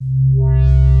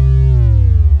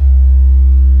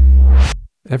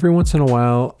Every once in a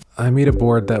while, I meet a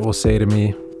board that will say to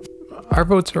me, "Our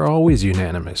votes are always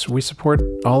unanimous. We support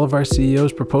all of our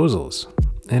CEO's proposals."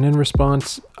 And in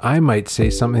response, I might say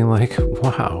something like,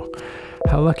 "Wow,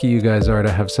 how lucky you guys are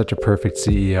to have such a perfect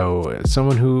CEO,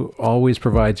 someone who always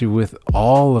provides you with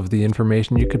all of the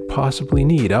information you could possibly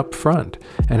need up front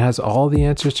and has all the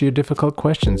answers to your difficult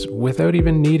questions without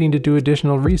even needing to do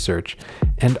additional research,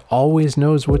 and always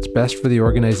knows what's best for the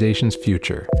organization's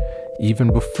future,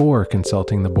 even before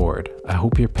consulting the board. I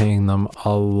hope you're paying them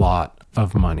a lot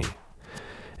of money."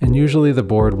 And usually the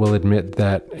board will admit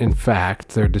that, in fact,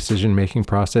 their decision-making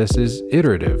process is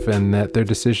iterative and that their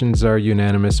decisions are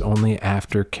unanimous only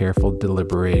after careful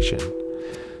deliberation.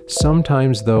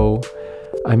 Sometimes, though,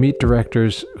 I meet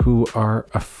directors who are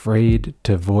afraid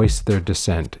to voice their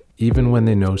dissent, even when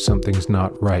they know something's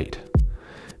not right.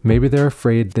 Maybe they're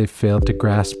afraid they've failed to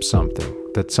grasp something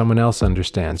that someone else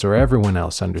understands or everyone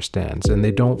else understands, and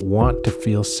they don't want to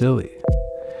feel silly.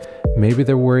 Maybe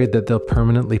they're worried that they'll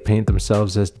permanently paint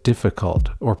themselves as difficult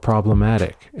or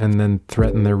problematic and then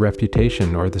threaten their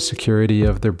reputation or the security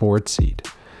of their board seat.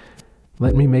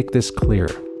 Let me make this clear.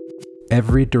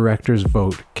 Every director's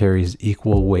vote carries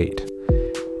equal weight.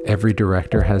 Every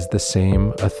director has the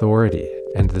same authority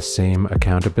and the same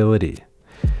accountability.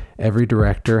 Every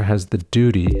director has the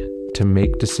duty to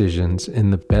make decisions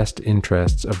in the best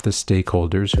interests of the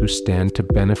stakeholders who stand to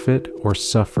benefit or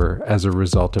suffer as a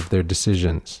result of their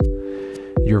decisions.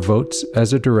 Your votes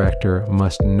as a director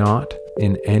must not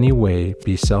in any way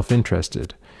be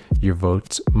self-interested. Your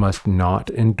votes must not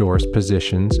endorse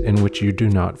positions in which you do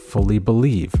not fully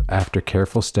believe after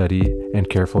careful study and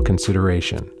careful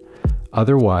consideration.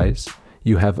 Otherwise,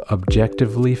 you have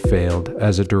objectively failed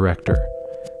as a director.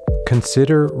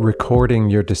 Consider recording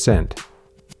your dissent,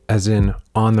 as in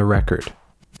on the record,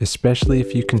 especially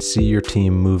if you can see your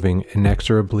team moving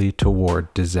inexorably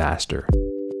toward disaster.